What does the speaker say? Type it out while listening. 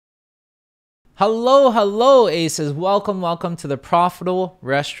Hello, Aces. Welcome to the Profitable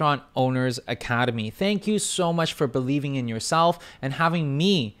Restaurant Owners Academy. Thank you so much for believing in yourself and having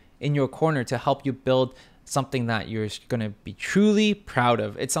me in your corner to help you build something that you're going to be truly proud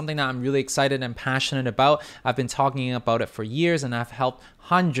of. It's something that I'm really excited and passionate about. I've been talking about it for years, and I've helped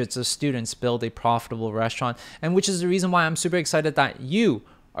hundreds of students build a profitable restaurant, and which is the reason why I'm super excited that you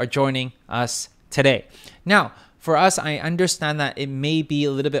are joining us today. Now, for us, I understand that it may be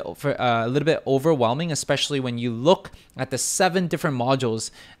a little bit overwhelming, especially when you look at the 7 different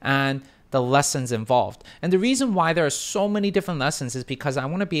modules and the lessons involved. And the reason why there are so many different lessons is because I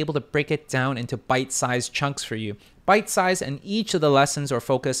want to be able to break it down into bite-sized chunks for you. Bite-sized, and each of the lessons are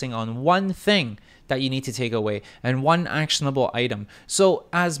focusing on one thing that you need to take away and one actionable item. So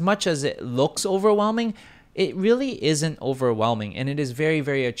as much as it looks overwhelming, it really isn't overwhelming, and it is very,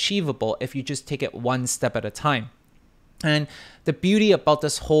 very achievable if you just take it one step at a time. And the beauty about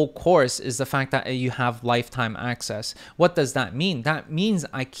this whole course is the fact that you have lifetime access. What does that mean? That means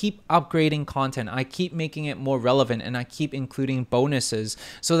I keep upgrading content, I keep making it more relevant, and I keep including bonuses.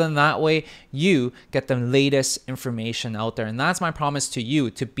 So then that way you get the latest information out there. And that's my promise to you,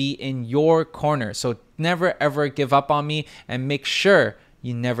 to be in your corner. So never ever give up on me, and make sure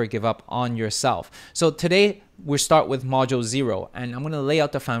you never give up on yourself. So today we start with module 0, and I'm going to lay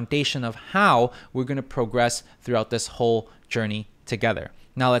out the foundation of how we're going to progress throughout this whole journey together.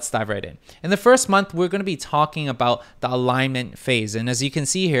 Now let's dive right in. In the first month, we're going to be talking about the alignment phase. And as you can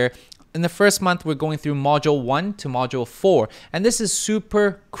see here, in the first month, we're going through module 1 to module 4. And this is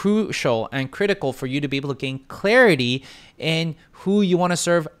super crucial and critical for you to be able to gain clarity in who you want to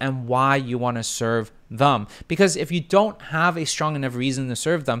serve and why you want to serve them. Because if you don't have a strong enough reason to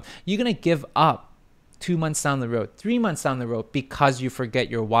serve them, you're going to give up 2 months down the road, 3 months down the road, because you forget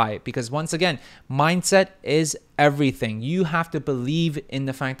your why. Because once again, mindset is everything. You have to believe in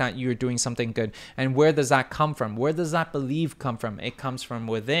the fact that you're doing something good. And where does that come from? Where does that belief come from? It comes from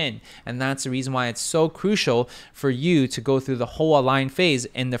within. And that's the reason why it's so crucial for you to go through the whole align phase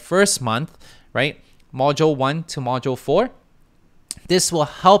in the first month, right? Module 1 to module 4. This will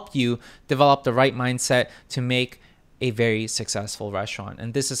help you develop the right mindset to make a very successful restaurant.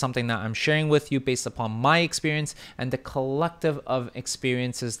 And this is something that I'm sharing with you based upon my experience and the collective of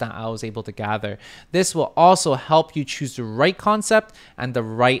experiences that I was able to gather. This will also help you choose the right concept and the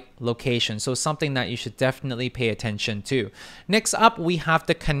right location. So something that you should definitely pay attention to. Next up, we have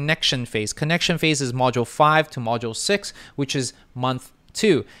the connection phase. Connection phase is module 5 to module 6, which is month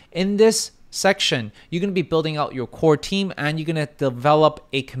 2. In this section, you're going to be building out your core team, and you're going to develop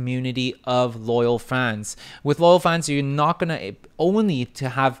a community of loyal fans. With loyal fans, you're not going to only to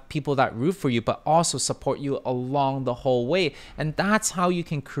have people that root for you, but also support you along the whole way. And that's how you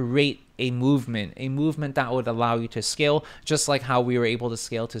can create a movement that would allow you to scale, just like how we were able to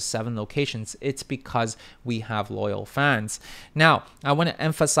scale to 7 locations. It's because we have loyal fans. Now, I want to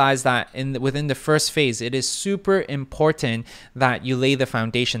emphasize that within the first phase, it is super important that you lay the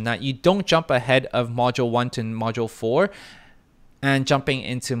foundation, that you don't jump ahead of module 1 to module 4 and jumping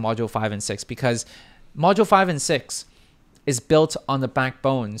into module 5 and 6, because module 5 and 6 is built on the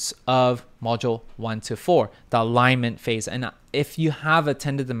backbones of module 1 to 4, the alignment phase. And if you have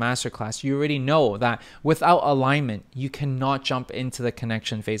attended the masterclass, you already know that without alignment, you cannot jump into the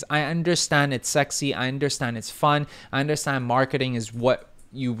connection phase. I understand it's sexy. I understand it's fun. I understand marketing is what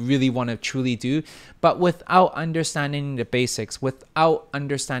you really want to truly do, but without understanding the basics, without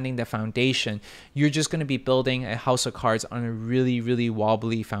understanding the foundation, you're just going to be building a house of cards on a really, really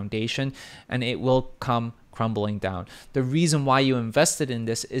wobbly foundation, and it will come crumbling down. The reason why you invested in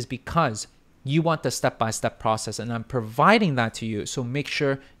this is because you want the step-by-step process, and I'm providing that to you. So make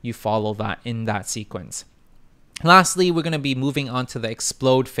sure you follow that in that sequence. Lastly, we're going to be moving on to the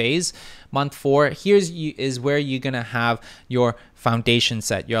explode phase. Month 4, is where you're going to have your foundation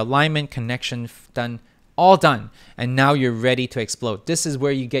set, your alignment, connection done, all done. And now you're ready to explode. This is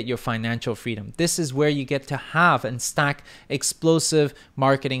where you get your financial freedom. This is where you get to have and stack explosive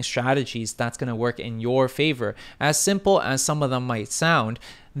marketing strategies that's going to work in your favor. As simple as some of them might sound,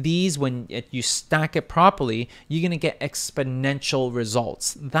 these, when you stack it properly, you're going to get exponential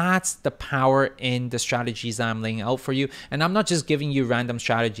results. That's the power in the strategies that I'm laying out for you. And I'm not just giving you random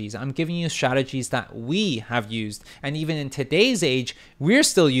strategies. I'm giving you strategies that we have used. And even in today's age, we're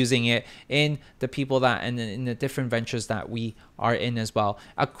still using it in the people that, and in the different ventures that we are in as well,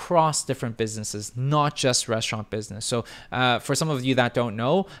 across different businesses, not just restaurant business. So for some of you that don't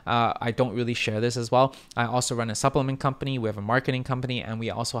know, I don't really share this as well. I also run a supplement company. We have a marketing company, and we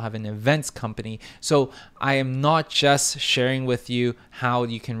also have an events company. So I am not just sharing with you how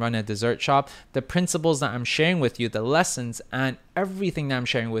you can run a dessert shop. The principles that I'm sharing with you, the lessons and everything that I'm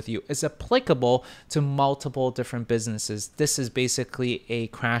sharing with you is applicable to multiple different businesses. This is basically a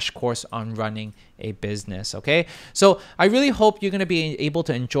crash course on running a business. Okay, so I really hope you're going to be able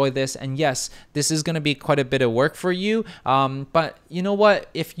to enjoy this. And yes, this is going to be quite a bit of work for you, but you know what,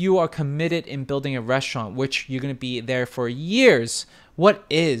 if you are committed in building a restaurant, which you're going to be there for years, what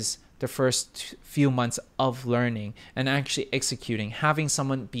is the first few months of learning and actually executing, having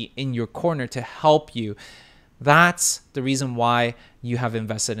someone be in your corner to help you? That's the reason why you have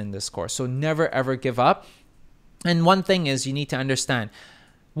invested in this course. So never ever give up. And one thing is, you need to understand,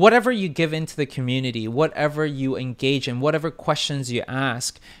 whatever you give into the community, whatever you engage in, whatever questions you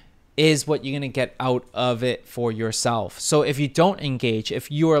ask, is what you're going to get out of it for yourself. So if you don't engage,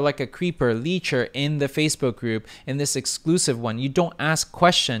 if you are like a creeper, leecher in the Facebook group, in this exclusive one, you don't ask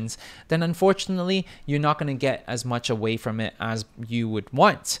questions, then unfortunately, you're not going to get as much away from it as you would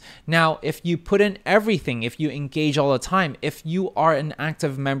want. Now, if you put in everything, if you engage all the time, if you are an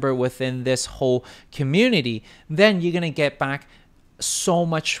active member within this whole community, then you're going to get back so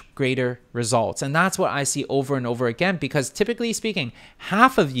much greater results. And that's what I see over and over again, because typically speaking,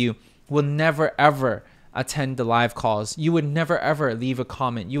 half of you will never ever attend the live calls. You would never ever leave a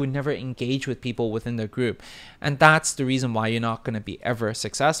comment. You would never engage with people within the group. And that's the reason why you're not going to be ever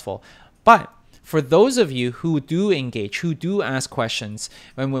successful. But for those of you who do engage, who do ask questions,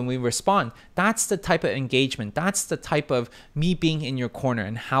 and when we respond, that's the type of engagement. That's the type of me being in your corner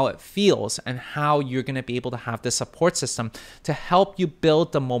and how it feels and how you're going to be able to have the support system to help you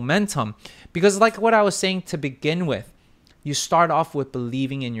build the momentum. Because like what I was saying to begin with, you start off with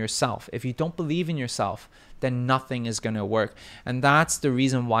believing in yourself. If you don't believe in yourself, then nothing is going to work. And that's the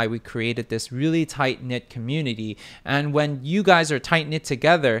reason why we created this really tight-knit community. And when you guys are tight-knit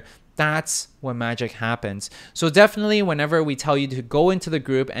together, that's when magic happens. So definitely, whenever we tell you to go into the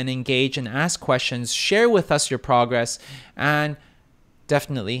group and engage and ask questions, share with us your progress, and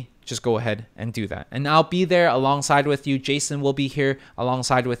definitely just go ahead and do that. And I'll be there alongside with you. Jason will be here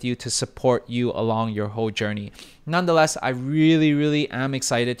alongside with you to support you along your whole journey. Nonetheless, I really am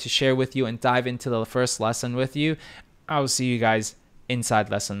excited to share with you and dive into the first lesson with you. I will see you guys inside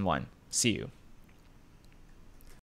lesson 1. See you.